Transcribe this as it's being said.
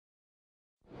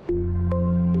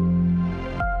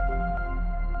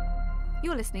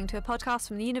You're listening to a podcast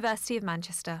from the University of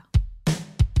Manchester.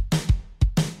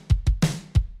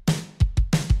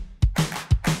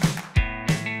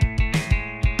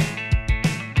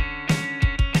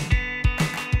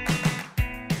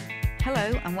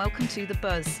 Hello and welcome to The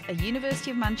Buzz, a University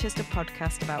of Manchester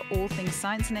podcast about all things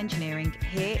science and engineering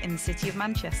here in the city of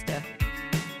Manchester.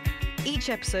 Each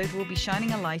episode will be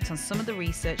shining a light on some of the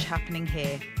research happening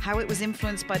here, how it was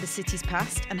influenced by the city's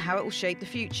past and how it will shape the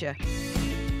future.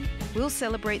 We'll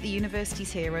celebrate the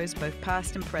university's heroes, both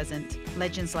past and present,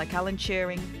 legends like Alan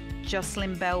Turing,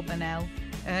 Jocelyn Bell Burnell,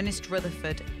 Ernest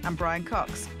Rutherford and Brian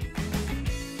Cox.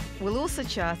 We'll also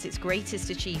chart its greatest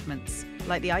achievements,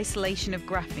 like the isolation of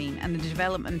graphene and the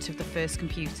development of the first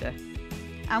computer.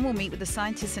 And we'll meet with the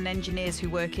scientists and engineers who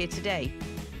work here today.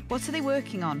 What are they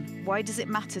working on? Why does it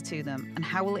matter to them? And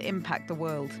how will it impact the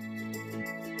world?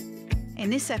 In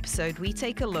this episode, we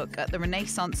take a look at the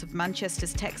renaissance of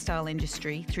Manchester's textile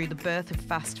industry through the birth of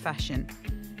fast fashion.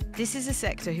 This is a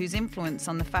sector whose influence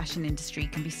on the fashion industry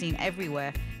can be seen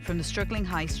everywhere, from the struggling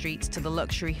high streets to the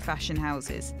luxury fashion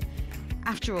houses.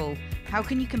 After all, how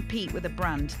can you compete with a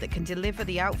brand that can deliver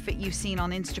the outfit you've seen on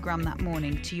Instagram that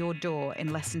morning to your door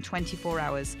in less than 24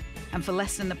 hours and for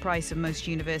less than the price of most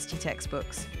university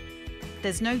textbooks?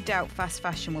 There's no doubt fast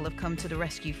fashion will have come to the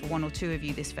rescue for one or two of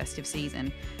you this festive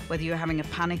season, whether you're having a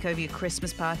panic over your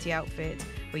Christmas party outfit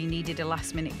or you needed a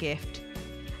last-minute gift.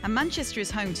 And Manchester is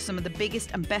home to some of the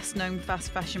biggest and best-known fast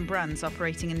fashion brands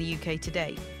operating in the UK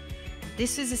today.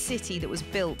 This is a city that was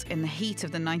built in the heat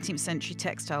of the 19th century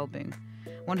textile boom.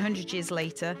 100 years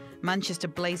later, Manchester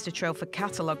blazed a trail for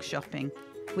catalogue shopping.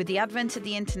 With the advent of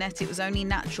the internet, it was only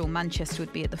natural Manchester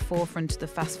would be at the forefront of the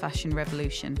fast fashion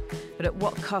revolution. But at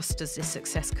what cost does this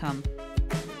success come?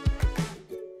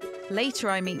 Later,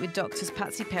 I meet with doctors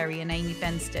Patsy and Amy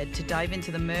Benstead to dive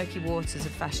into the murky waters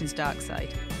of fashion's dark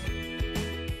side.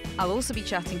 I'll also be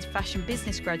chatting to fashion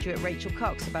business graduate Rachel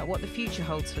Cox about what the future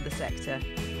holds for the sector.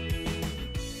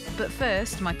 But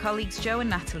first, my colleagues Jo and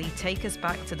Natalie take us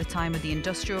back to the time of the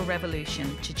Industrial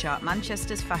Revolution to chart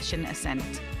Manchester's fashion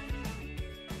ascent.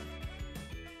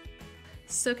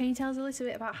 So can you tell us a little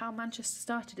bit about how Manchester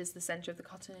started as the centre of the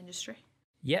cotton industry?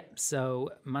 Yep, so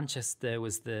Manchester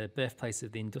was the birthplace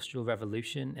of the Industrial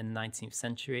Revolution in the 19th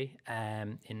century.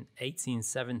 In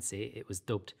 1870, it was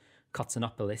dubbed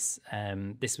Cottonopolis.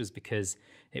 This was because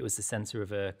it was the centre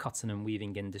of a cotton and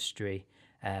weaving industry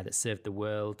that served the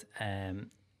world.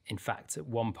 In fact, at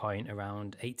one point,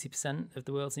 around 80% of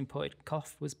the world's imported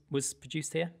cloth was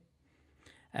produced here.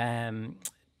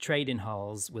 Trading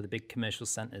halls were the big commercial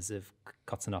centres of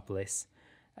Cottonopolis.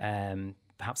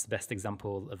 Perhaps the best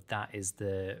example of that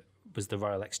was the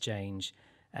Royal Exchange.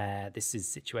 This is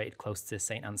situated close to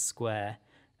St Anne's Square.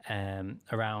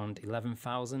 Around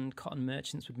 11,000 cotton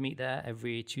merchants would meet there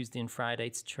every Tuesday and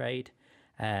Friday to trade.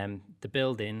 The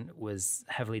building was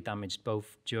heavily damaged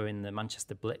both during the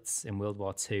Manchester Blitz in World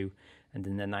War II and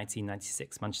in the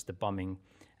 1996 Manchester bombing.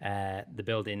 The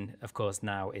building, of course,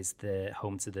 now is the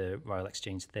home to the Royal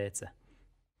Exchange Theatre.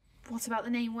 What about the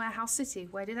name Warehouse City?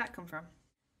 Where did that come from?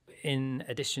 In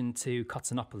addition to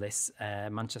Cottonopolis,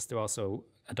 Manchester also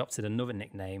adopted another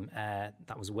nickname,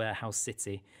 that was Warehouse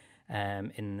City,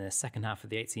 in the second half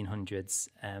of the 1800s.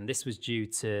 This was due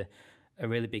to a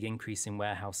really big increase in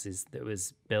warehouses that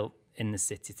was built in the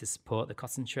city to support the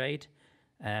cotton trade.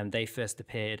 They first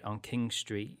appeared on King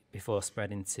Street before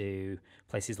spreading to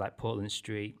places like Portland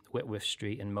Street, Whitworth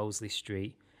Street and Mosley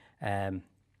Street.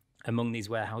 Among these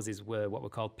warehouses were what were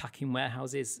called packing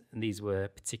warehouses, and these were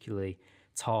particularly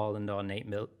tall and ornate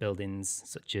buildings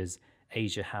such as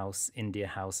Asia House, India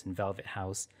House and Velvet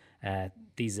House.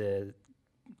 These are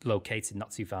located not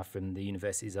too far from the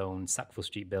university's own Sackville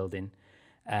Street building.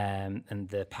 And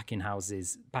the packing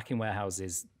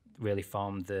warehouses really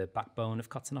formed the backbone of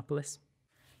Cottonopolis.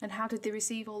 And how did they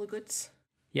receive all the goods?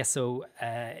 Yeah, so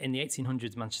in the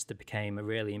 1800s, Manchester became a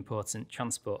really important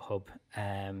transport hub.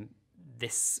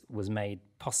 This was made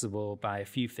possible by a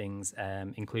few things,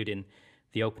 including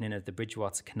the opening of the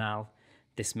Bridgewater Canal.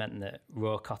 This meant that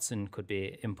raw cotton could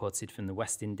be imported from the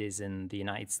West Indies and the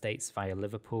United States via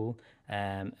Liverpool,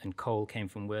 and coal came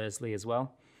from Worsley as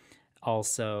well.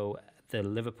 Also, the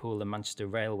Liverpool and Manchester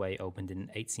Railway opened in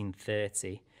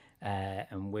 1830,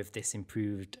 and with this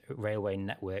improved railway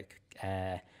network,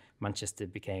 Manchester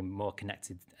became more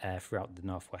connected throughout the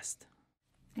northwest.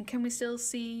 And can we still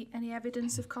see any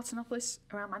evidence of Cottonopolis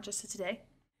around Manchester today?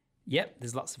 Yep,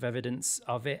 there's lots of evidence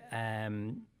of it,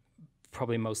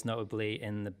 probably most notably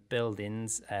in the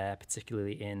buildings,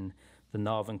 particularly in the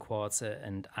Northern Quarter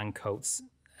and Ancoats,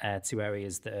 two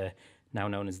areas that are now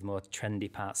known as the more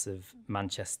trendy parts of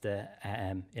Manchester.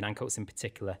 In Ancoats in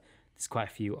particular, There's quite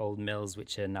a few old mills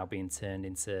which are now being turned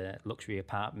into luxury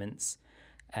apartments.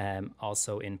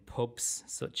 Also in pubs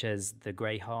such as the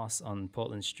Grey Horse on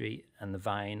Portland Street and the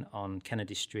Vine on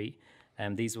Kennedy Street.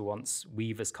 These were once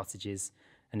weavers' cottages,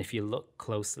 and if you look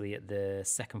closely at the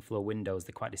second floor windows,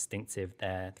 they're quite distinctive.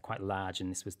 They're quite large,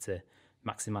 and this was to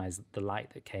maximise the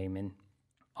light that came in.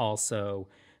 Also,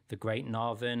 the Great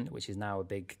Northern, which is now a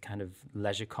big kind of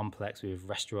leisure complex with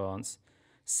restaurants,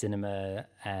 cinema,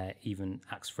 even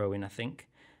axe throwing, I think.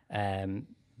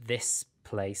 This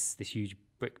place, this huge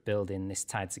brick building, this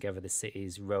tied together the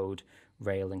city's road,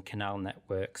 rail and canal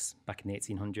networks back in the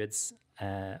 1800s.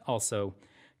 Also,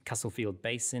 Castlefield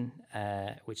Basin,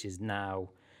 which is now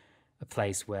a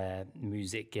place where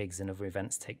music gigs and other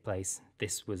events take place.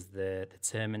 This was the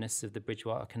terminus of the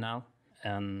Bridgewater Canal.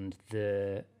 And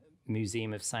the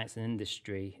Museum of Science and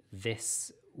Industry,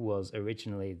 this was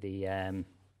originally the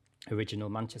original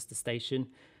Manchester Station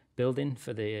building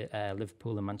for the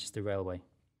Liverpool and Manchester Railway.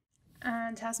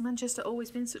 And has Manchester always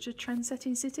been such a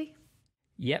trend-setting city?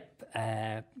 Yep,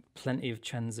 plenty of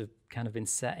trends have kind of been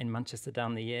set in Manchester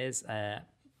down the years.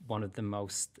 One of the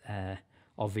most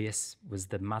obvious was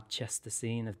the Manchester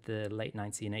scene of the late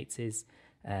 1980s.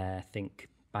 Think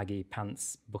baggy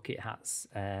pants, bucket hats,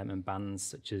 and bands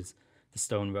such as the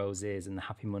Stone Roses and the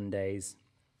Happy Mondays.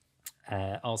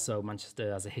 Also,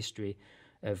 Manchester has a history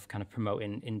of kind of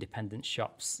promoting independent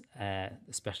shops,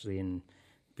 especially in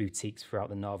boutiques throughout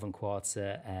the Northern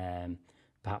Quarter.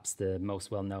 Perhaps the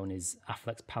most well-known is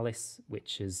Affleck's Palace,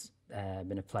 which has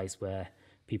been a place where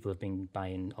people have been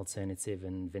buying alternative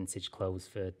and vintage clothes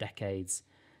for decades.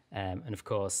 And of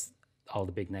course, all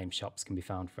the big name shops can be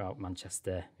found throughout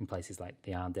Manchester in places like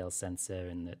the Arndale Centre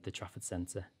and the Trafford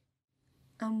Centre.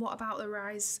 And what about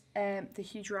the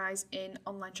huge rise in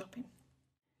online shopping?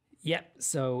 Yep,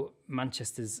 so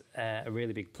Manchester's a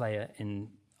really big player in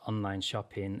online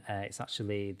shopping. It's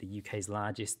actually the UK's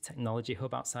largest technology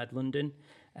hub outside London.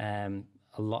 A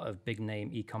lot of big name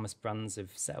e-commerce brands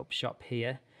have set up shop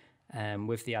here.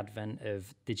 With the advent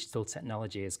of digital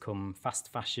technology has come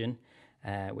fast fashion,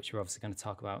 which we're obviously going to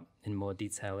talk about in more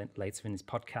detail later in this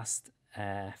podcast.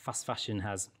 Fast fashion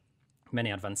has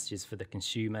many advantages for the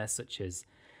consumer, such as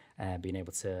being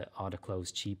able to order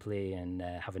clothes cheaply and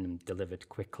having them delivered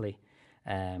quickly.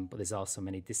 But there's also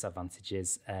many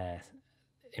disadvantages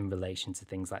in relation to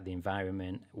things like the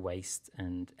environment, waste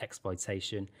and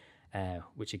exploitation,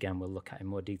 which again we'll look at in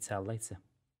more detail later.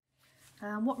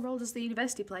 What role does the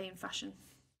university play in fashion?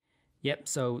 Yep,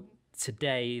 so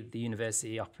today the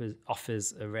university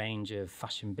offers a range of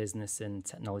fashion, business and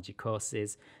technology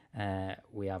courses.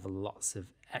 We have lots of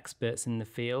experts in the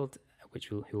field, which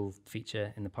will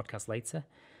feature in the podcast later.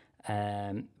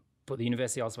 But the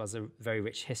university also has a very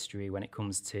rich history when it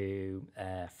comes to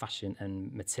fashion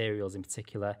and materials in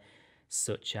particular,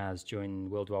 such as during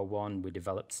World War I, we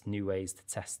developed new ways to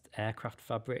test aircraft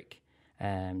fabric.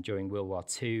 During World War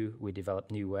II, we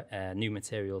developed new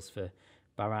materials for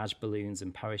barrage balloons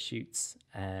and parachutes.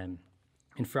 And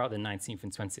throughout the 19th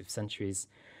and 20th centuries,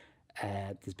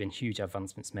 there's been huge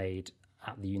advancements made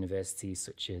at the university,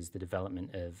 such as the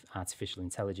development of artificial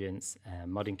intelligence,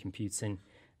 modern computing,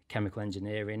 chemical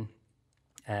engineering.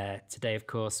 Today, of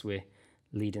course, we're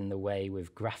leading the way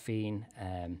with graphene.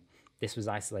 This was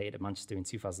isolated at Manchester in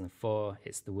 2004.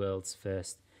 It's the world's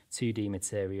first 2D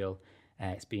material.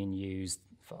 It's being used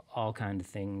for all kinds of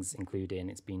things, including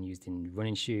it's being used in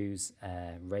running shoes,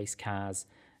 race cars,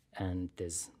 and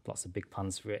there's lots of big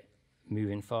plans for it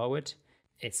moving forward.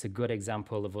 It's a good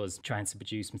example of us trying to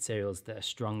produce materials that are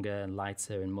stronger and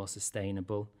lighter and more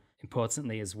sustainable.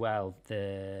 Importantly as well,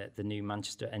 the new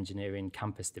Manchester Engineering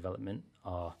Campus development,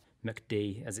 or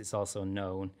McD as it's also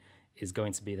known, is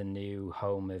going to be the new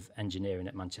home of engineering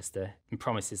at Manchester and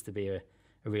promises to be a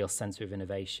real centre of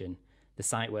innovation. The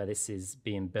site where this is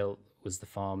being built was the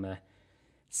former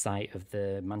site of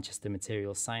the Manchester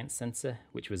Materials Science Centre,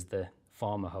 which was the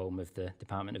former home of the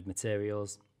Department of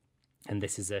Materials. And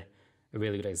this is a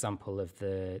really good example of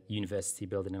the university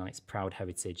building on its proud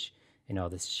heritage in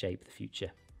order to shape the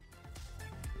future.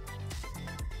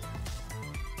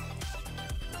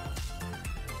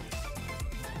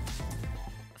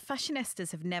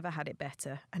 Fashionistas have never had it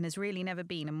better, and there's really never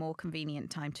been a more convenient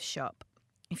time to shop.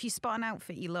 If you spot an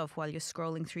outfit you love while you're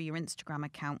scrolling through your Instagram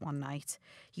account one night,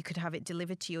 you could have it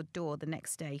delivered to your door the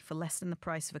next day for less than the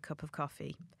price of a cup of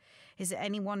coffee. Is it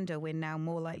any wonder we're now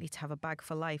more likely to have a bag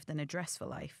for life than a dress for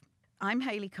life? I'm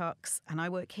Hayley Cox, and I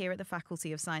work here at the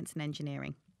Faculty of Science and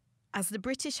Engineering. As the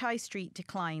British High Street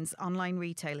declines, online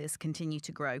retailers continue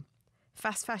to grow.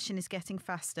 Fast fashion is getting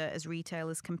faster as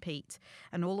retailers compete,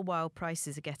 and all the while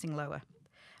prices are getting lower.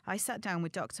 I sat down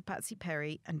with Dr. Patsy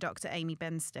Perry and Dr. Amy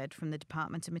Benstead from the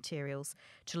Department of Materials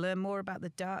to learn more about the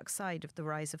dark side of the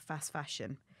rise of fast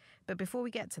fashion. But before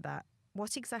we get to that,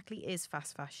 what exactly is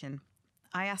fast fashion?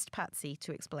 I asked Patsy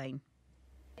to explain.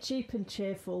 Cheap and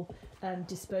cheerful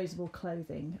disposable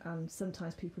clothing, and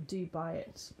sometimes people do buy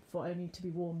it for only to be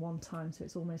worn one time, so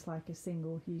it's almost like a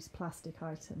single-use plastic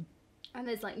item. And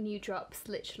there's like new drops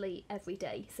literally every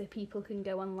day, so people can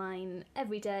go online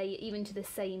every day, even to the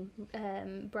same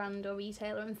brand or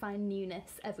retailer, and find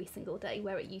newness every single day,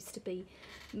 where it used to be,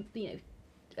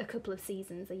 a couple of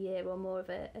seasons a year or more of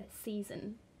a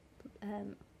season.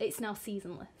 It's now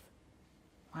seasonless.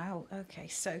 Wow, okay,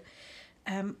 so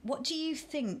what do you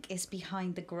think is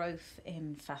behind the growth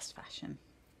in fast fashion?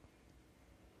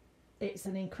 It's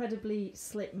an incredibly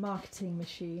slick marketing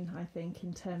machine, I think,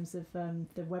 in terms of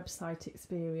the website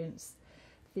experience,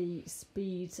 the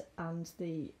speed and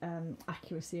the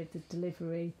accuracy of the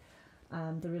delivery,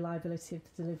 the reliability of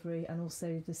the delivery, and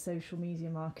also the social media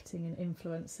marketing and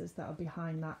influencers that are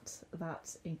behind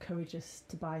that encourage us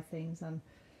to buy things and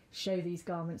show these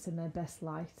garments in their best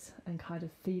light and kind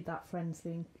of feed that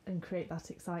frenzy and create that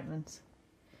excitement.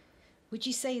 Would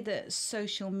you say that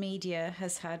social media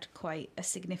has had quite a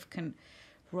significant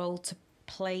role to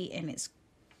play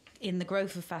in the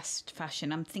growth of fast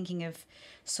fashion? I'm thinking of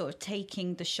sort of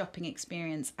taking the shopping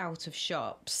experience out of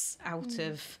shops, out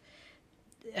of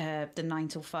the 9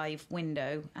 till 5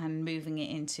 window, and moving it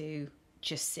into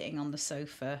just sitting on the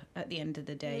sofa at the end of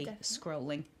the day,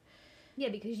 scrolling. Yeah,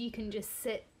 because you can just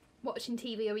sit watching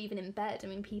TV or even in bed. I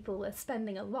mean, people are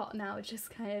spending a lot now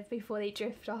just kind of before they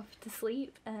drift off to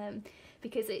sleep,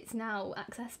 because it's now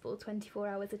accessible 24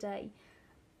 hours a day.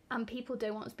 And people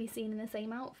don't want to be seen in the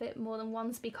same outfit more than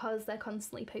once because they're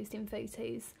constantly posting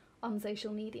photos on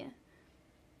social media.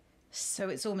 So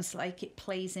it's almost like it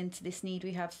plays into this need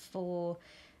we have for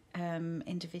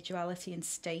individuality and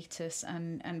status,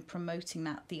 and promoting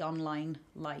the online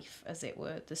life, as it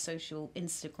were, the social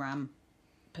Instagram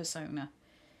persona.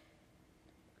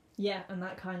 Yeah, and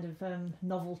that kind of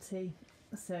novelty.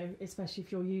 So especially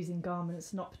if you're using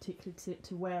garments not particularly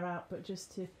to wear out, but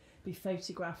just to be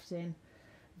photographed in,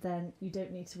 then you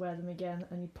don't need to wear them again,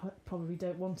 and you probably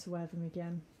don't want to wear them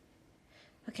again.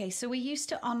 Okay, so we're used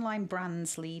to online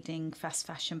brands leading fast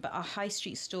fashion, but are high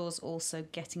street stores also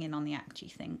getting in on the act, do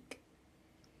you think?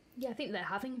 Yeah, I think they're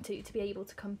having to be able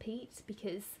to compete,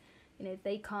 because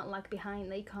they can't lag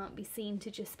behind. They can't be seen to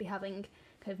just be having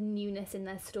kind of newness in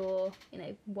their store,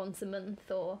 once a month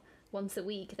or once a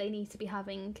week. They need to be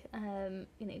having,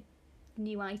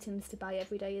 new items to buy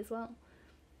every day as well.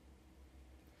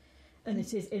 And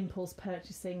it is impulse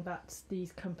purchasing that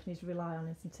these companies rely on,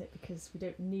 isn't it? Because we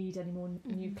don't need any more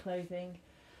new clothing.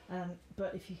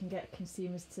 But if you can get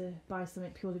consumers to buy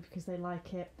something purely because they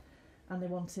like it and they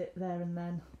want it there and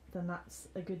then that's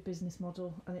a good business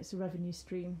model, and it's a revenue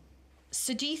stream.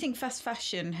 So do you think fast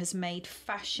fashion has made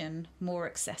fashion more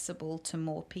accessible to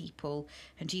more people?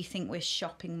 And do you think we're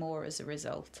shopping more as a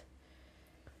result?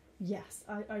 Yes,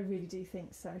 I really do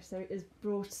think so. So it has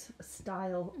brought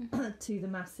style to the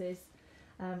masses.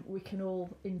 We can all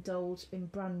indulge in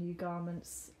brand new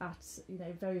garments at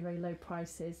very, very low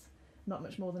prices, not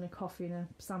much more than a coffee and a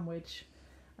sandwich.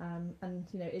 And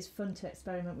it's fun to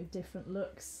experiment with different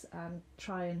looks and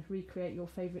try and recreate your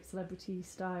favourite celebrity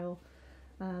style,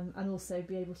 and also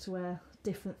be able to wear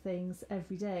different things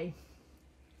every day.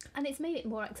 And it's made it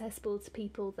more accessible to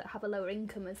people that have a lower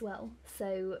income as well.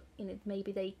 So,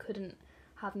 maybe they couldn't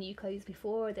have new clothes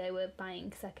before, they were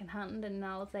buying second hand, and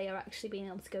now they are actually being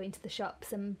able to go into the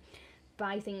shops and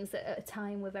buy things that at a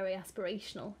time were very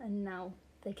aspirational, and now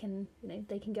they can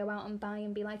go out and buy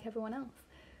and be like everyone else.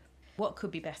 What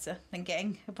could be better than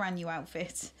getting a brand new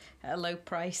outfit at a low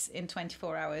price in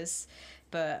 24 hours?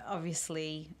 But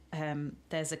obviously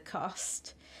there's a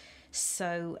cost.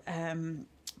 So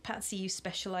Patsy, you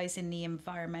specialise in the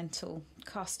environmental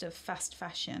cost of fast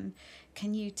fashion.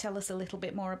 Can you tell us a little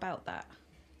bit more about that?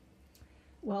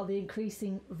 Well, the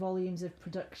increasing volumes of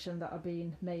production that are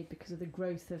being made because of the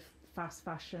growth of fast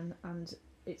fashion, and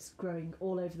it's growing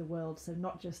all over the world, so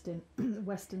not just in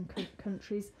Western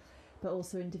countries, but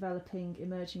also in developing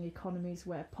emerging economies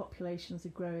where populations are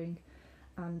growing,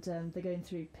 and they're going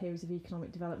through periods of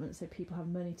economic development, so people have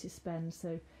money to spend.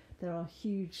 So there are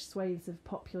huge swathes of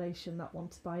population that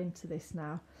want to buy into this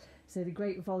now. So the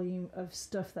great volume of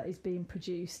stuff that is being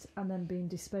produced and then being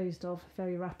disposed of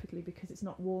very rapidly because it's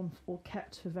not worn or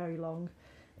kept for very long,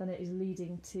 then it is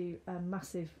leading to a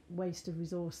massive waste of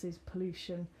resources,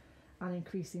 pollution, and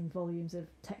increasing volumes of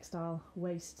textile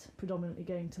waste, predominantly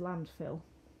going to landfill.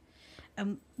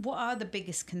 What are the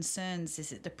biggest concerns?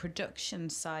 Is it the production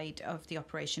side of the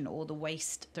operation or the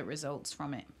waste that results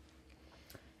from it?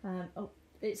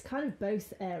 It's kind of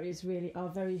both areas really are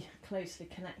very closely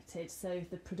connected. So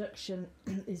the production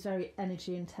is very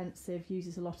energy intensive,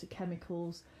 uses a lot of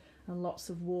chemicals and lots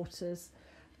of waters,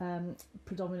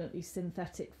 predominantly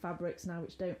synthetic fabrics now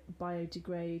which don't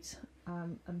biodegrade,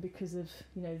 and because of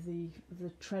the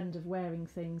trend of wearing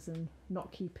things and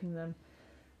not keeping them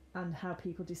and how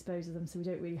people dispose of them, so we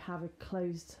don't really have a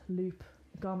closed loop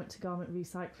garment to garment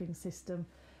recycling system,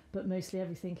 but mostly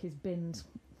everything is binned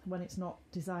when it's not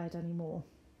desired anymore.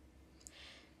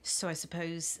 So I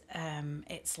suppose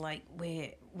it's like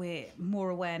we're more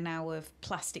aware now of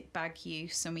plastic bag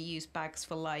use, and we use bags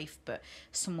for life, but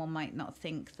someone might not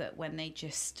think that when they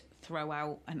just throw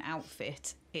out an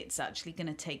outfit, it's actually going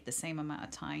to take the same amount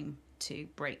of time to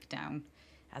break down,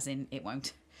 as in it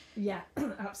won't. Yeah,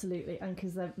 absolutely. And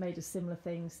because they're made of similar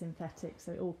things, synthetic,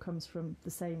 so it all comes from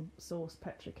the same source,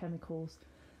 petrochemicals,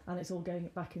 and it's all going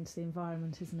back into the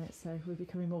environment, isn't it? So we're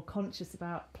becoming more conscious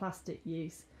about plastic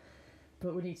use,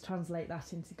 but we need to translate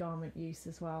that into garment use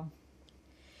as well.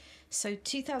 So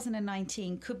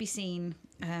 2019 could be seen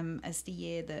as the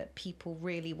year that people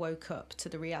really woke up to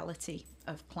the reality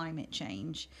of climate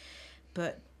change.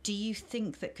 But do you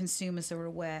think that consumers are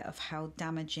aware of how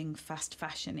damaging fast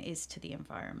fashion is to the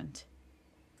environment?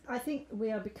 I think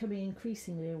we are becoming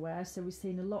increasingly aware, so we're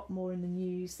seeing a lot more in the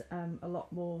news, a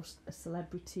lot more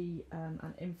celebrity and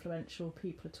influential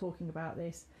people are talking about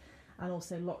this, and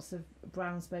also lots of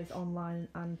brands both online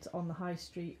and on the high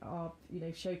street are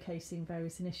showcasing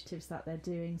various initiatives that they're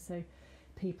doing, so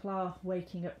people are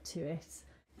waking up to it.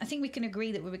 I think we can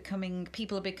agree that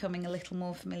people are becoming a little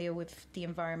more familiar with the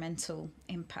environmental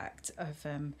impact of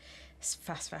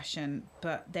fast fashion,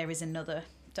 but there is another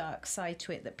dark side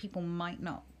to it that people might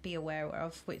not be aware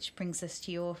of, which brings us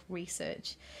to your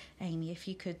research. Amy, if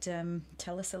you could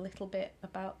tell us a little bit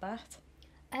about that.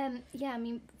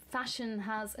 Fashion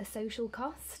has a social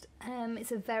cost.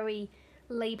 It's a very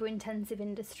labour-intensive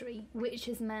industry, which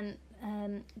has meant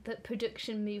that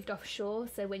production moved offshore.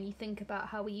 So when you think about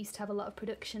how we used to have a lot of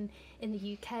production in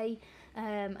the UK,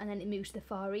 and then it moved to the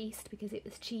Far East because it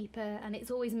was cheaper, and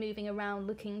it's always moving around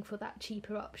looking for that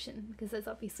cheaper option, because there's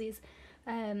obviously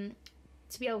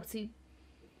to be able to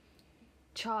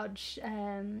charge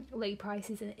low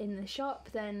prices in the shop,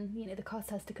 then the cost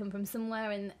has to come from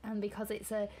somewhere, and because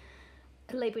it's a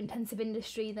labour intensive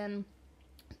industry, then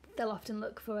they'll often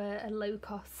look for a low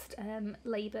cost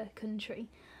labour country.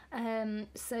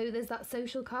 So there's that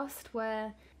social cost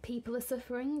where people are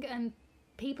suffering, and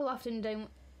people often don't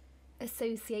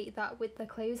associate that with their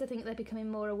clothes. I think they're becoming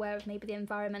more aware of maybe the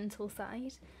environmental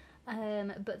side,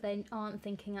 but they aren't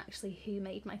thinking actually who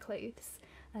made my clothes,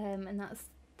 and that's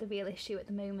the real issue at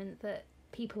the moment, that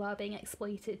people are being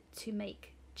exploited to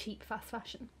make cheap fast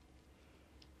fashion.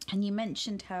 And you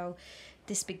mentioned how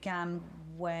this began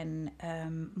when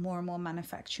more and more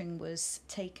manufacturing was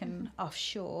taken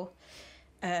offshore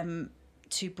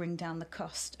to bring down the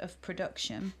cost of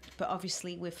production. But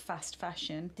obviously with fast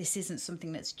fashion, this isn't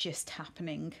something that's just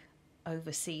happening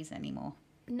overseas anymore.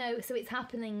 No, so it's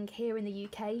happening here in the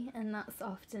UK, and that's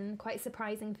often quite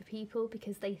surprising for people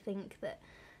because they think that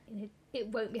it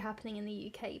won't be happening in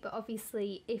the UK. But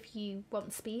obviously if you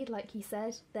want speed, like you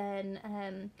said,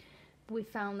 then we've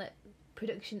found that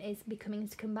production is becoming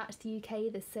to come back to the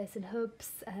UK. There's certain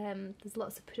hubs, there's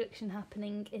lots of production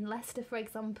happening in Leicester, for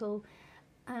example,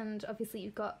 and obviously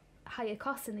you've got higher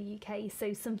costs in the UK,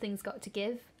 so something's got to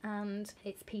give, and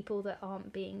it's people that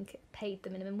aren't being paid the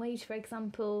minimum wage, for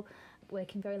example,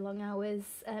 working very long hours.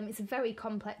 It's a very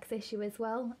complex issue as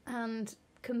well, and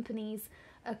companies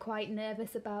are quite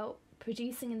nervous about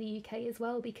producing in the UK as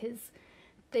well because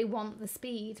they want the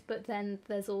speed, but then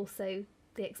there's also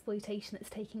the exploitation that's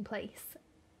taking place.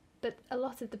 But a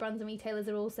lot of the brands and retailers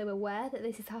are also aware that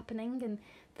this is happening, and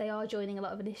they are joining a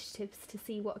lot of initiatives to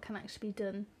see what can actually be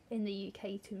done in the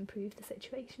UK to improve the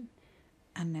situation.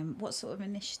 And what sort of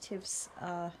initiatives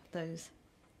are those?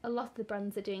 A lot of the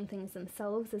brands are doing things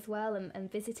themselves as well,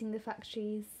 and visiting the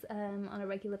factories on a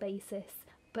regular basis.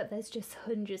 But there's just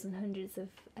hundreds and hundreds of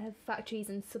factories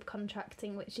and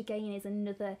subcontracting, which again is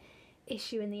another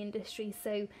issue in the industry.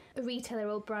 So a retailer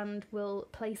or brand will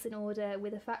place an order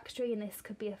with a factory, and this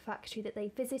could be a factory that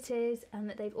they've visited and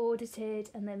that they've audited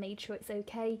and they made sure it's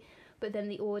okay, but then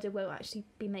the order won't actually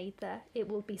be made there. It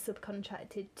will be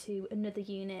subcontracted to another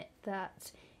unit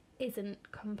that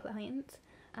isn't compliant,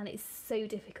 and it's so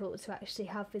difficult to actually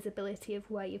have visibility of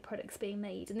where your product's being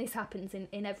made, and this happens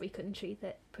in every country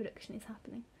that production is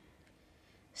happening.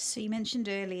 So you mentioned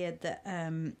earlier that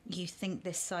you think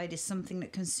this side is something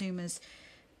that consumers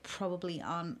probably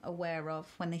aren't aware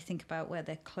of when they think about where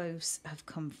their clothes have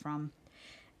come from.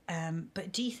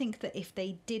 But do you think that if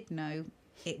they did know,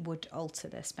 it would alter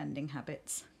their spending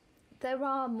habits? There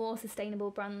are more sustainable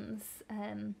brands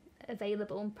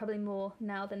available, probably more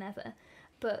now than ever,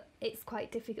 but it's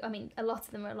quite difficult. I mean, a lot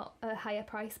of them are a higher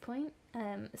price point,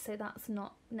 so that's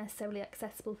not necessarily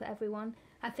accessible for everyone.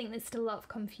 I think there's still a lot of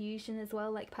confusion as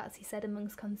well, like Patsy said,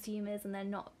 amongst consumers, and they're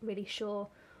not really sure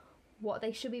what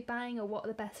they should be buying or what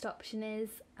the best option is,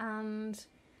 and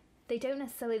they don't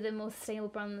necessarily, the more sustainable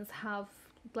brands have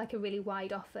like a really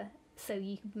wide offer, so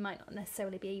you might not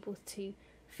necessarily be able to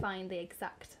find the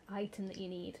exact item that you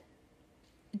need.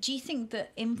 Do you think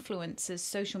that influencers,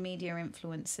 social media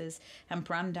influencers and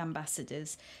brand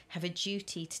ambassadors have a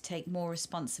duty to take more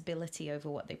responsibility over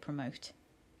what they promote?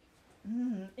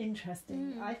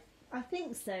 Interesting. I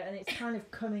think so, and it's kind of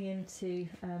coming into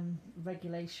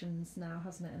regulations now,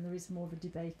 hasn't it? And there is more of a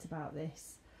debate about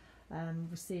this.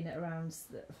 We've seen it around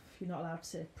that you're not allowed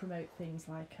to promote things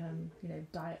like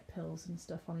diet pills and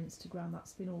stuff on Instagram.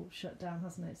 That's been all shut down,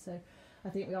 hasn't it? So I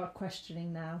think we are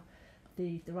questioning now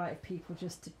the right of people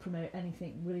just to promote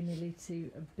anything willy-nilly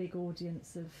to a big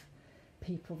audience of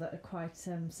people that are quite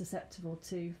susceptible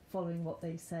to following what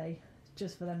they say,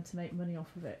 just for them to make money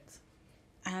off of it.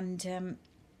 And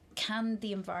can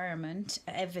the environment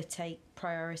ever take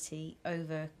priority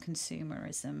over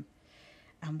consumerism?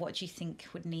 And what do you think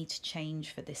would need to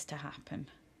change for this to happen?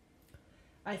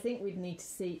 I think we'd need to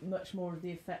see much more of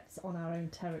the effects on our own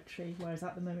territory, whereas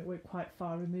at the moment we're quite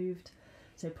far removed.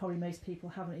 So probably most people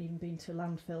haven't even been to a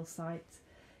landfill site.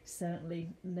 Certainly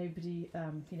nobody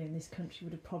in this country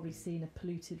would have probably seen a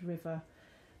polluted river,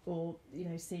 or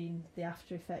seen the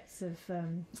after effects of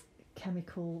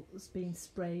chemicals being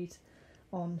sprayed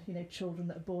on children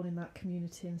that are born in that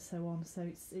community and so on. So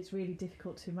it's really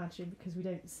difficult to imagine, because we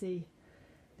don't see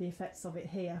the effects of it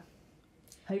here.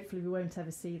 Hopefully we won't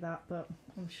ever see that, but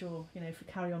I'm sure if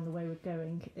we carry on the way we're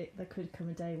going, there could come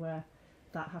a day where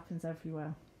that happens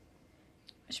everywhere.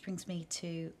 Which brings me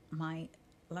to my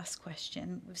last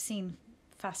question. We've seen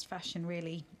fast fashion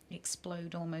really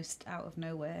explode almost out of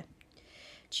nowhere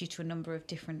due to a number of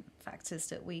different factors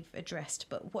that we've addressed.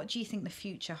 But what do you think the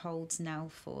future holds now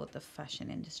for the fashion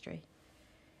industry?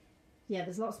 Yeah,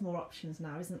 there's lots more options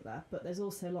now, isn't there? But there's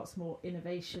also lots more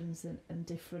innovations and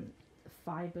different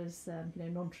fibres,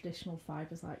 non-traditional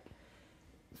fibres, like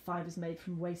fibres made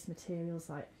from waste materials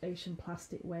like ocean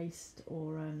plastic waste,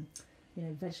 or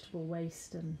vegetable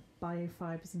waste and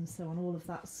biofibres and so on. All of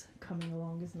that's coming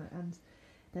along, isn't it? And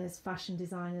there's fashion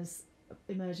designers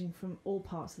emerging from all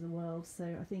parts of the world, so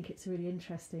I think it's a really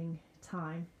interesting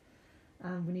time,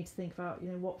 and we need to think about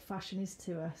what fashion is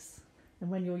to us. And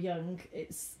when you're young,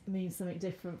 it means something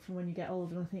different from when you get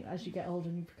older, and I think as you get older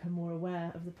and you become more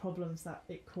aware of the problems that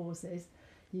it causes,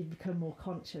 you become more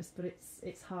conscious. But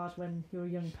it's hard when you're a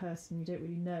young person, you don't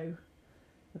really know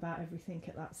about everything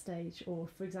at that stage. Or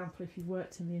for example, if you've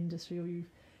worked in the industry or you've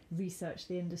researched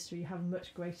the industry, you have a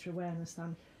much greater awareness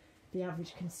than the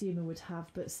average consumer would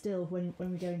have. But still, when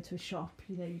we go into a shop,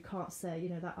 you can't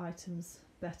say that item's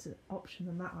better option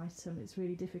than that item. It's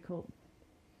really difficult.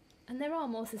 And there are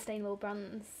more sustainable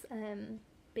brands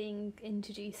being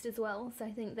introduced as well, so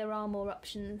I think there are more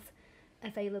options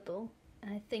available.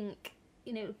 And I think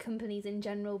companies in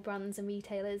general, brands and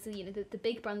retailers, the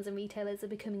big brands and retailers are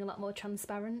becoming a lot more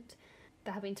transparent.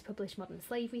 They're having to publish modern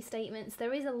slavery statements.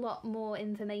 There is a lot more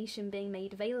information being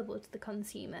made available to the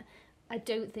consumer. I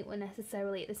don't think we're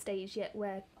necessarily at the stage yet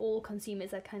where all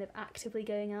consumers are kind of actively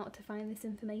going out to find this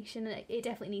information. And it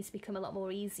definitely needs to become a lot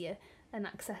more easier and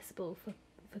accessible for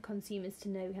consumers to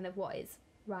know kind of what is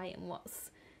right and what's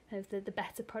kind of the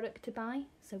better product to buy.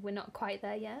 So we're not quite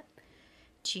there yet.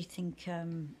 Do you think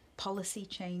policy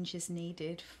change is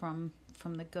needed from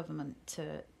the government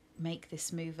to make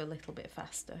this move a little bit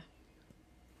faster?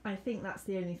 I think that's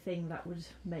the only thing that would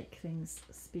make things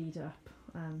speed up,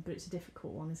 but it's a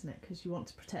difficult one, isn't it? Because you want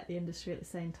to protect the industry at the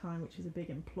same time, which is a big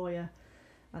employer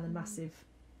and a massive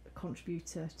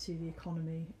contributor to the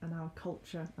economy and our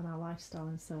culture and our lifestyle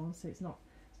and so on. So it's not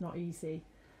easy.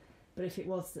 But if it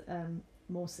was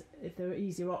if there were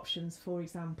easier options, for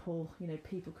example,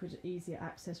 people could easier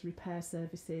access repair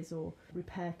services or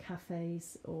repair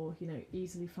cafes, or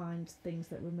easily find things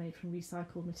that were made from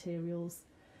recycled materials,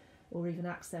 or even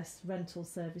access rental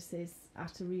services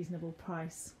at a reasonable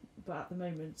price. But at the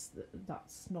moment,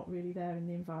 that's not really there in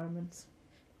the environment.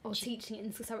 Or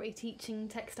teaching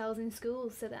textiles in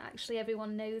schools, so that actually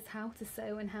everyone knows how to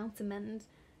sew and how to mend,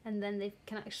 and then they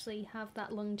can actually have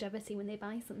that longevity when they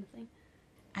buy something.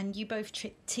 And you both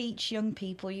teach young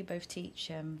people, you both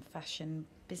teach fashion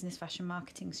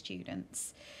marketing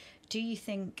students. Do you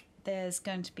think there's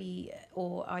going to be,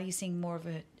 or are you seeing more of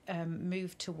a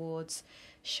move towards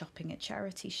shopping at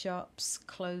charity shops,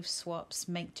 clothes swaps,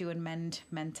 make do and mend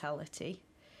mentality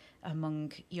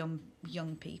among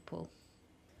young people?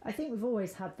 I think we've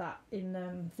always had that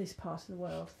in this part of the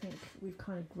world. I think we've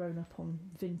kind of grown up on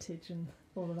vintage and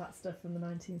all of that stuff from the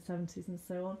 1970s and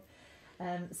so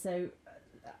on. So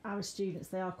our students,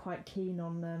 they are quite keen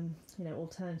on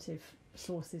alternative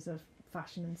sources of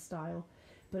fashion and style,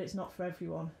 but it's not for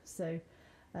everyone. So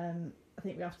I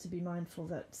think we have to be mindful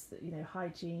that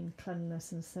hygiene,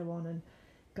 cleanliness and so on, and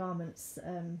garments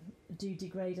do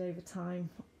degrade over time,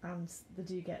 and they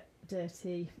do get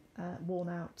dirty, worn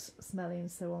out, smelly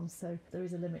and so on. So there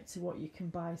is a limit to what you can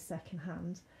buy second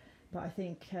hand. But I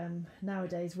think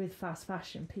nowadays with fast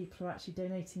fashion, people are actually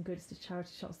donating goods to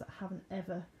charity shops that haven't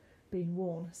ever been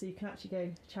worn. So you can actually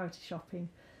go charity shopping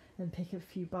and pick a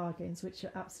few bargains which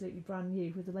are absolutely brand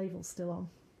new with the labels still on.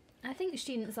 I think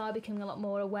students are becoming a lot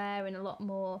more aware and a lot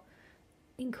more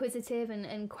inquisitive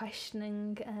and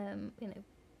questioning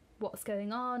what's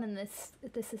going on, and the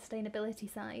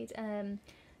sustainability side.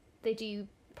 They do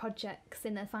projects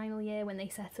in their final year when they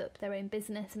set up their own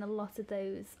business, and a lot of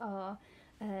those are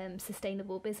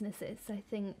sustainable businesses. So I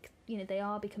think they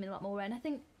are becoming a lot more aware, and I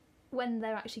think when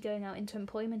they're actually going out into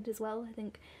employment as well, I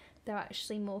think they're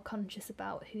actually more conscious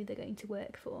about who they're going to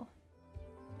work for.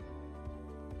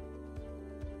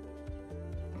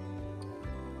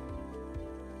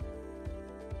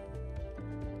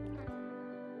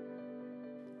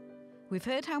 We've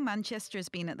heard how Manchester has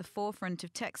been at the forefront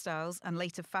of textiles and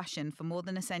later fashion for more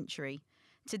than a century.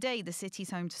 Today, the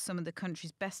city's home to some of the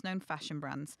country's best-known fashion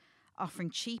brands, offering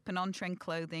cheap and on-trend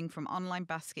clothing from online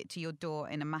basket to your door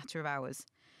in a matter of hours.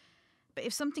 But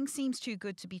if something seems too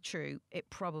good to be true, it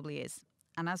probably is.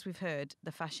 And as we've heard,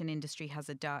 the fashion industry has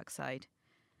a dark side.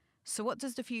 So what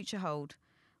does the future hold?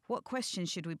 What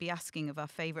questions should we be asking of our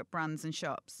favourite brands and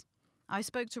shops? I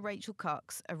spoke to Rachel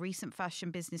Cox, a recent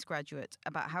fashion business graduate,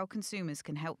 about how consumers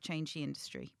can help change the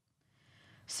industry.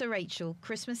 So Rachel,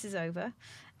 Christmas is over,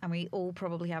 and we all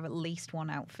probably have at least one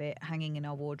outfit hanging in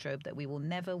our wardrobe that we will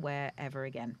never wear ever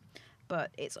again.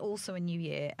 But it's also a new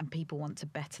year and people want to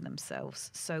better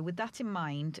themselves. So with that in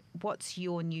mind, what's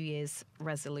your New Year's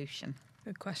resolution?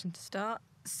 Good question to start.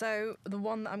 So the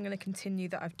one that I'm going to continue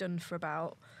that I've done for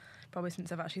about probably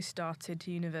since I've actually started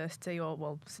university, or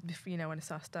when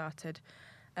I started,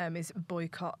 is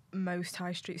boycott most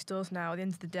high street stores. Now, at the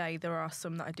end of the day, there are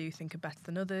some that I do think are better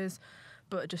than others,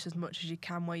 but just as much as you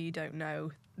can where you don't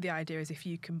know, the idea is if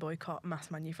you can boycott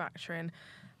mass manufacturing,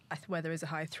 where there is a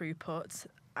high throughput,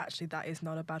 actually that is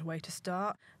not a bad way to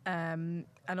start. And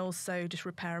also just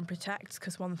repair and protect,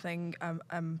 because one thing,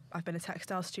 I've been a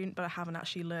textile student, but I haven't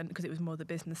actually learned, because it was more the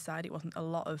business side, it wasn't a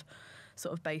lot of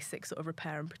sort of basic sort of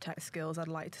repair and protect skills. I'd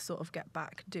like to sort of get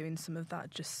back doing some of that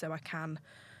just so I can,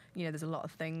 there's a lot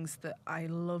of things that I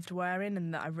loved wearing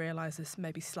and that I realised is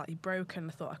maybe slightly broken.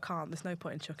 I thought there's no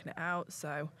point in chucking it out,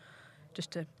 so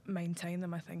just to maintain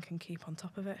them, I think, and keep on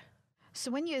top of it. So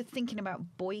when you're thinking about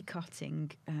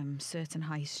boycotting certain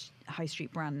high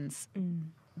street brands,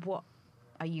 what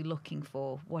are you looking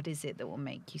for? What is it that will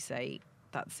make you say,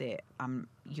 that's it,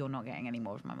 you're not getting any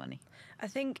more of my money? I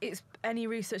think it's any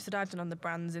research that I've done on the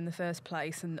brands in the first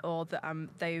place, or that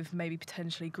they've maybe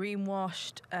potentially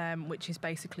greenwashed, which is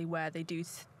basically where they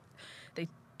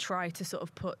try to sort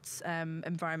of put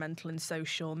environmental and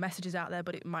social messages out there,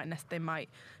 but they might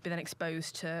be then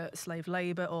exposed to slave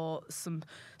labour or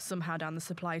somehow down the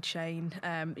supply chain,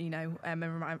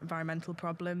 environmental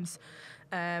problems.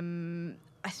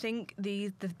 I think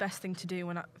the best thing to do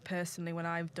when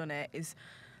I've done it is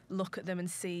look at them and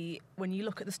see, when you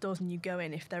look at the stores and you go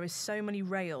in, if there is so many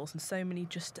rails and so many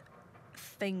just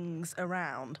things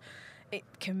around, it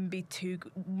can be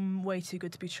way too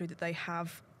good to be true that they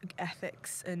have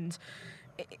ethics, and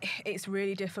it's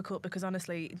really difficult, because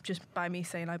honestly, just by me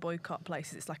saying I boycott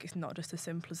places, it's not just as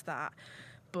simple as that.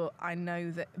 But I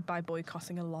know that by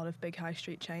boycotting a lot of big high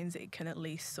street chains, it can at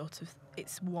least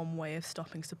it's one way of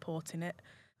stopping supporting it.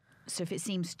 So if it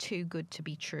seems too good to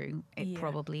be true, it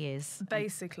probably is.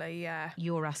 Basically, yeah.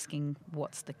 You're asking,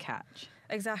 what's the catch?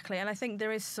 Exactly, and I think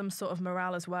there is some sort of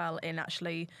morale as well in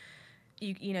actually,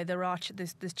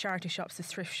 there's charity shops, there's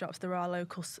thrift shops, there are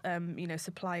local,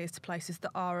 suppliers to places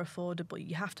that are affordable.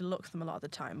 You have to look for them a lot of the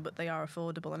time, but they are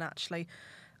affordable, and actually,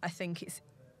 I think it's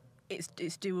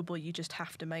doable. You just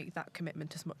have to make that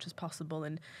commitment as much as possible.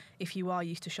 And if you are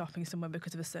used to shopping somewhere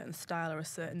because of a certain style or a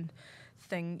certain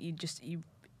thing,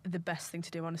 the best thing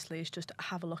to do, honestly, is just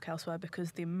have a look elsewhere,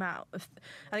 because I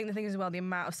think the thing is, as well, the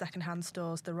amount of second-hand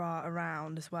stores there are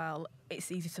around as well,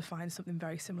 it's easy to find something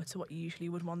very similar to what you usually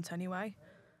would want anyway.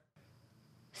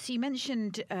 So you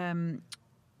mentioned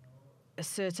a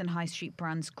certain high street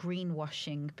brands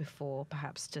greenwashing before,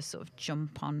 perhaps to sort of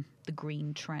jump on the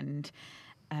green trend.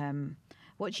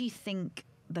 What do you think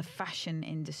the fashion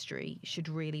industry should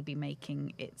really be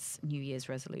making its New Year's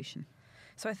resolution?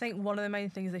 So I think one of the main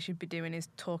things they should be doing is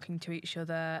talking to each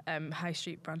other, high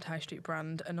street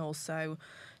brand, and also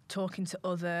talking to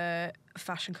other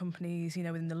fashion companies,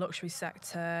 within the luxury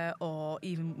sector, or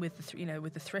even with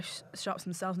the thrift shops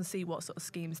themselves, and see what sort of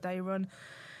schemes they run.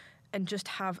 And just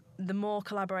have the more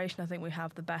collaboration I think we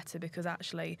have, the better, because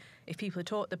actually if people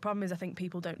talk, the problem is I think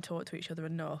people don't talk to each other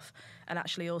enough, and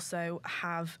actually also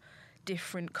have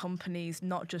different companies,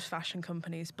 not just fashion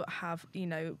companies, but have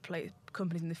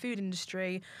companies in the food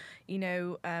industry,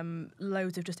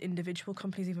 loads of just individual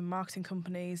companies, even marketing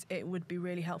companies. It would be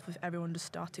really helpful if everyone just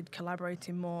started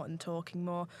collaborating more and talking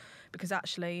more, because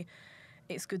actually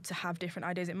it's good to have different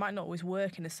ideas. It might not always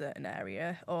work in a certain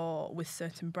area or with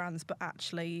certain brands, but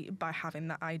actually by having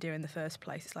that idea in the first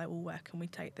place, it's like, well, where can we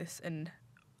take this? And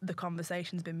the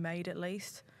conversation's been made at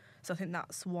least. So I think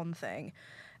that's one thing.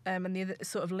 And the other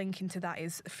sort of link into that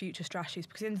is future strategies,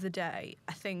 because at the end of the day,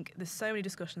 I think there's so many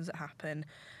discussions that happen,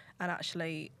 and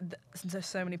actually there's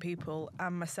so many people,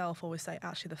 and myself always say,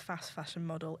 actually the fast fashion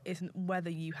model isn't whether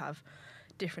you have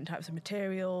different types of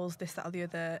materials, this, that or the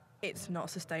other, it's not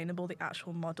sustainable, the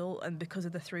actual model. And because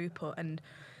of the throughput and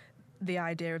the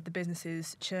idea of the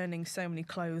businesses churning so many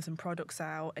clothes and products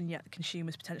out, and yet the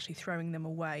consumers potentially throwing them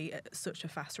away at such a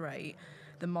fast rate,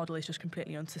 the model is just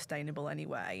completely unsustainable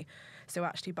anyway. So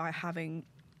actually by having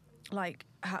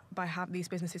these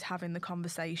businesses having the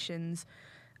conversations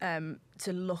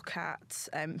to look at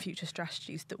future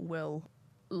strategies that will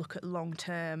look at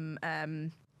long-term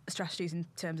strategies in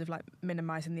terms of like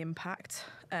minimising the impact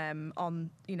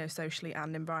on socially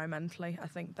and environmentally, I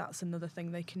think that's another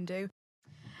thing they can do.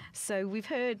 So we've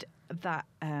heard that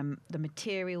the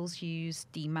materials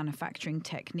used, the manufacturing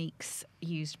techniques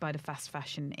used by the fast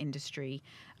fashion industry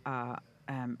are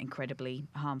incredibly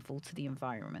harmful to the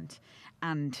environment,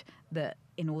 and that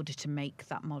in order to make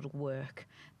that model work,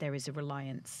 there is a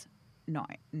reliance,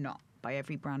 not by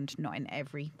every brand, not in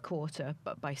every quarter,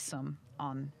 but by some,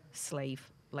 on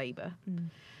slave labour.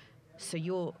 So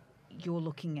you're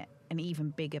looking at an even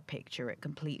bigger picture at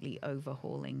completely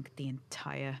overhauling the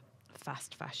entire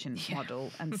fast fashion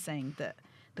model and saying that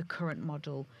the current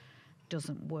model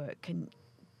doesn't work.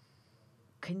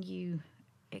 Can you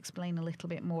explain a little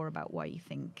bit more about why you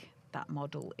think that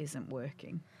model isn't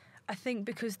working? I think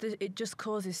because it just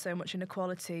causes so much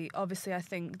inequality. Obviously, I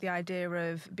think the idea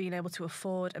of being able to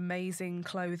afford amazing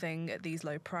clothing at these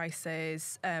low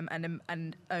prices and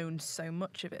own so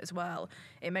much of it as well,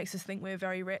 it makes us think we're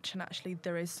very rich, and actually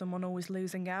there is someone always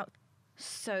losing out.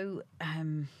 So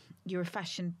you're a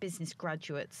fashion business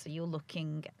graduate, so you're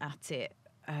looking at it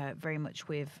very much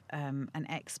with an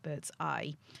expert's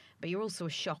eye, but you're also a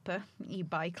shopper. You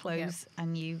buy clothes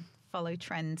and you follow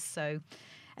trends. So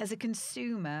as a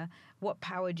consumer, what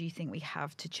power do you think we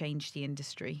have to change the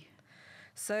industry?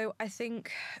 So I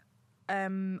think,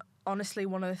 honestly,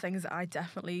 one of the things that I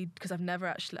definitely, because I've never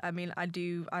actually,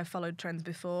 I've followed trends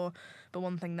before, but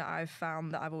one thing that I've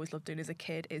found that I've always loved doing as a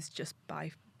kid is just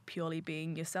by purely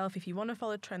being yourself. If you want to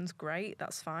follow trends, great,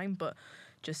 that's fine, but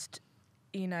just,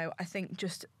 I think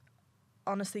just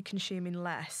honestly consuming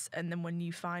less, and then when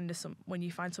you find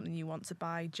something you want to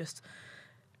buy, just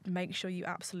make sure you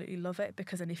absolutely love it,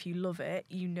 because then if you love it,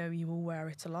 you will wear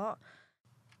it a lot.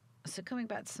 So coming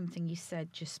back to something you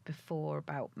said just before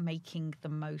about making the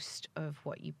most of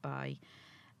what you buy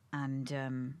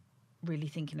and really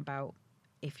thinking about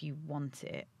if you want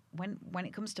it, when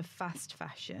it comes to fast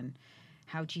fashion,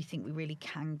 how do you think we really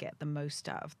can get the most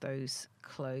out of those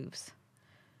clothing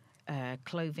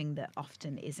that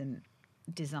often isn't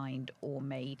designed or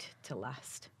made to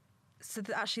last? So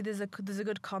actually there's a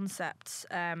good concept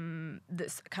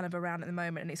that's kind of around at the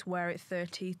moment, and it's wear it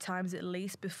 30 times at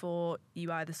least before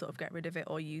you either sort of get rid of it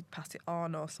or you pass it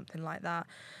on or something like that.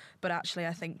 But actually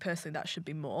I think personally that should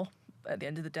be more at the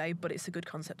end of the day, but it's a good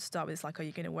concept to start with. It's like, are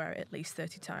you going to wear it at least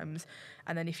 30 times?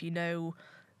 And then if you know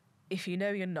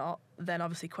you're not, then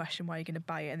obviously question why you're going to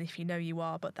buy it. And if you know you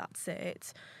are, but that's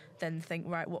it, then think,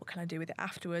 right, what can I do with it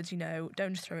afterwards?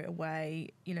 Don't just throw it away,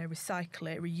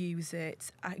 recycle it, reuse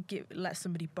it, let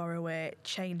somebody borrow it,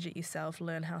 change it yourself,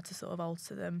 learn how to sort of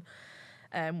alter them,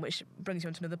 which brings you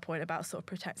on to another point about sort of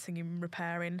protecting and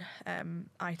repairing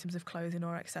items of clothing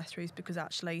or accessories, because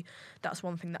actually that's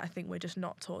one thing that I think we're just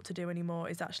not taught to do anymore,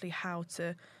 is actually how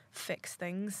to fix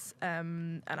things.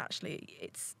 And actually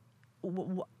it's,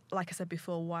 like I said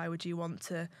before, why would you want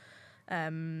to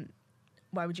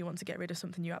why would you want to get rid of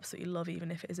something you absolutely love,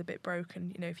 even if it is a bit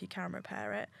broken, if you can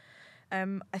repair it?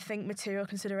 I think material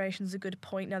consideration is a good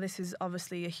point. Now, this is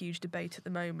obviously a huge debate at the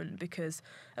moment because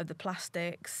of the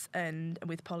plastics and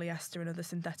with polyester and other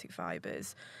synthetic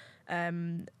fibres.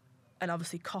 And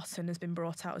obviously cotton has been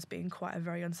brought out as being quite a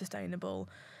very unsustainable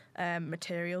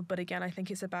material. But again, I think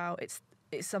it's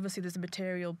obviously there's a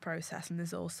material process and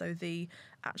there's also the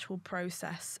actual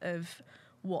process of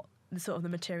what the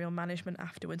material management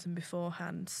afterwards and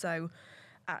beforehand. So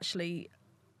actually,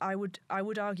 I would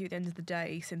argue at the end of the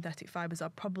day, synthetic fibres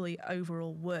are probably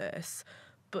overall worse,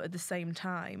 but at the same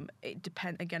time, it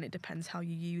depends how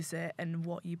you use it and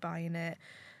what you buy in it,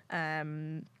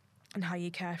 and how you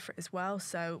care for it as well.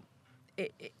 So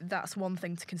that's one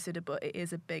thing to consider, but it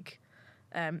is a big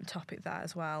topic there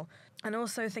as well. And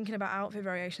also thinking about outfit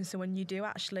variations. So when you do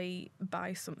actually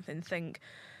buy something, think,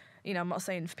 I'm not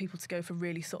saying for people to go for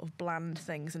really sort of bland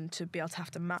things and to be able to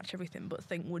have to match everything, but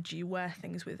think, would you wear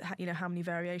things with, how many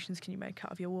variations can you make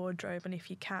out of your wardrobe? And if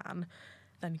you can,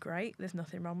 then great, there's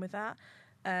nothing wrong with that.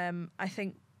 I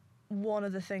think one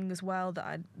other thing as well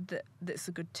that's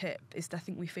a good tip is I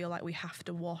think we feel like we have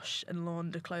to wash and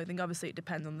launder clothing. Obviously, it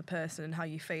depends on the person and how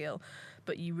you feel,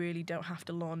 but you really don't have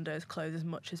to launder clothes as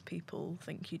much as people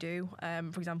think you do.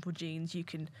 For example, jeans, you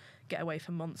can get away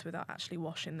for months without actually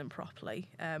washing them properly,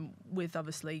 with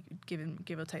obviously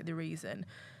give or take the reason.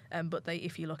 But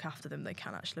if you look after them, they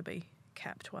can actually be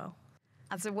kept well.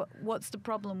 And so what's the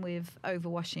problem with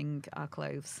overwashing our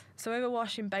clothes? So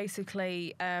overwashing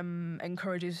basically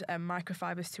encourages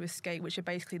microfibers to escape, which are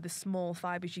basically the small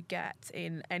fibres you get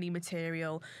in any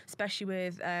material, especially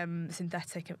with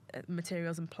synthetic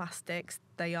materials and plastics.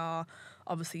 They are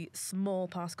obviously small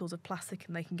particles of plastic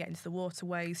and they can get into the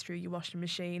waterways through your washing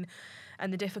machine.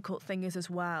 And the difficult thing is as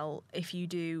well, if you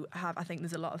do have, I think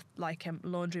there's a lot of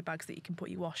laundry bags that you can put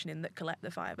your washing in that collect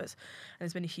the fibres. And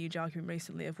there's been a huge argument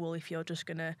recently of, well, if you're just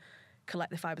going to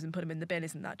collect the fibres and put them in the bin,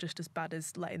 isn't that just as bad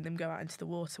as letting them go out into the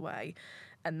waterway?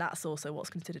 And that's also what's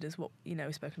considered as what,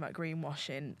 we've spoken about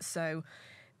greenwashing. So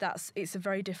it's a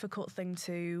very difficult thing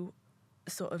to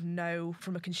sort of know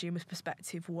from a consumer's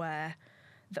perspective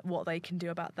what they can do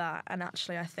about that. And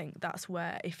actually, I think that's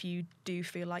where if you do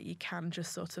feel like you can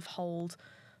just sort of hold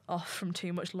off from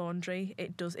too much laundry,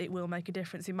 it will make a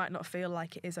difference. It might not feel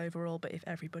like it is overall, but if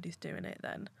everybody's doing it,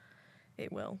 then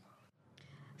it will.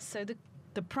 So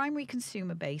the primary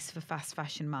consumer base for fast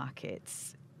fashion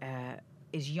markets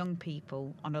is young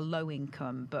people on a low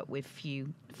income but with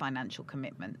few financial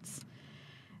commitments.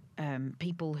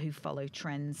 People who follow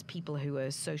trends, people who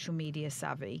are social media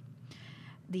savvy.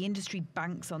 The industry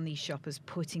banks on these shoppers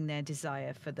putting their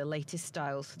desire for the latest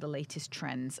styles, for the latest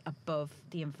trends above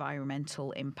the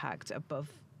environmental impact, above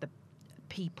the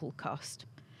people cost.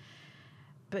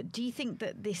 But do you think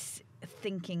that this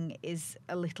thinking is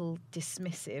a little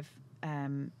dismissive?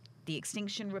 The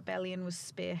Extinction Rebellion was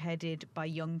spearheaded by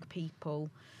young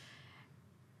people.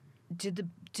 Do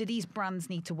these brands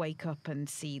need to wake up and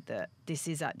see that this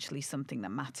is actually something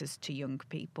that matters to young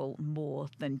people more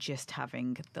than just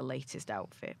having the latest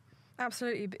outfit?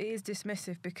 Absolutely, it is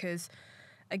dismissive because,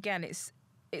 again, it's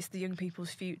the young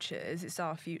people's futures, it's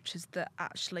our futures that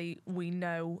actually we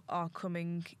know are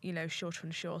coming, shorter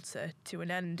and shorter to an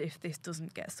end if this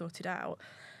doesn't get sorted out.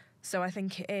 So I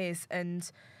think it is, and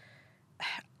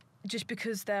just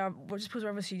because we're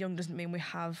obviously young doesn't mean we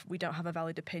don't have a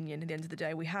valid opinion. At the end of the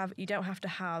day, you don't have to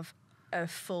have a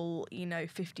full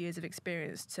 50 years of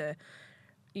experience to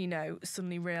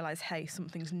suddenly realise, hey,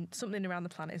 something around the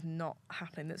planet is not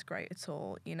happening that's great at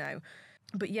all.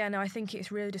 But yeah, no, I think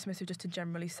it's really dismissive just to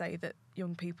generally say that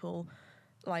young people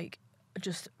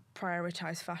just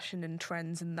prioritise fashion and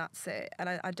trends and that's it.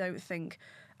 And I don't think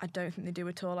they do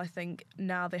at all. I think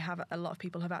now a lot of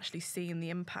people have actually seen the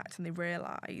impact and they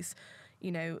realise,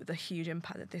 the huge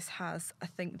impact that this has. I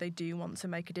think they do want to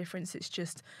make a difference. It's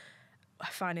just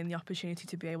finding the opportunity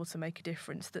to be able to make a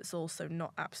difference that's also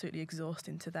not absolutely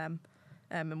exhausting to them,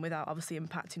 and without obviously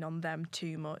impacting on them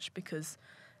too much because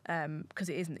it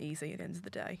isn't easy at the end of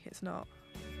the day. It's not.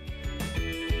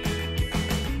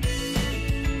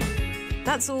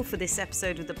 That's all for this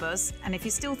episode of The Buzz, and if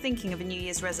you're still thinking of a New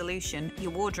Year's resolution, your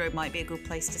wardrobe might be a good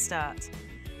place to start.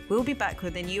 We'll be back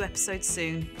with a new episode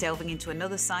soon, delving into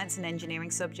another science and engineering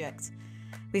subject.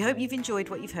 We hope you've enjoyed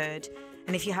what you've heard,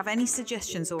 and if you have any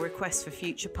suggestions or requests for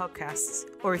future podcasts,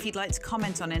 or if you'd like to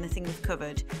comment on anything we've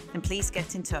covered, then please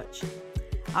get in touch.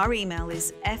 Our email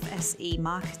is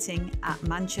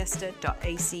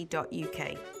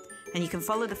fsemarketing@manchester.ac.uk. And you can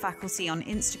follow the faculty on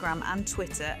Instagram and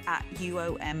Twitter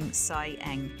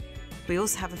 @UOMSciEng. We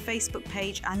also have a Facebook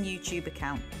page and YouTube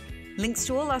account. Links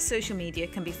to all our social media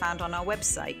can be found on our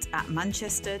website at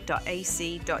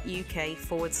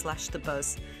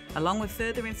manchester.ac.uk/thebuzz, along with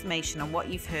further information on what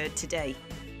you've heard today.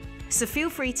 So feel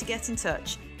free to get in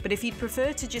touch, but if you'd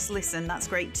prefer to just listen, that's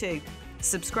great too.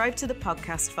 Subscribe to the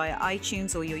podcast via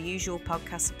iTunes or your usual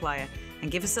podcast supplier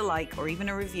and give us a like or even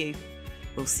a review.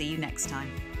 We'll see you next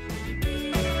time.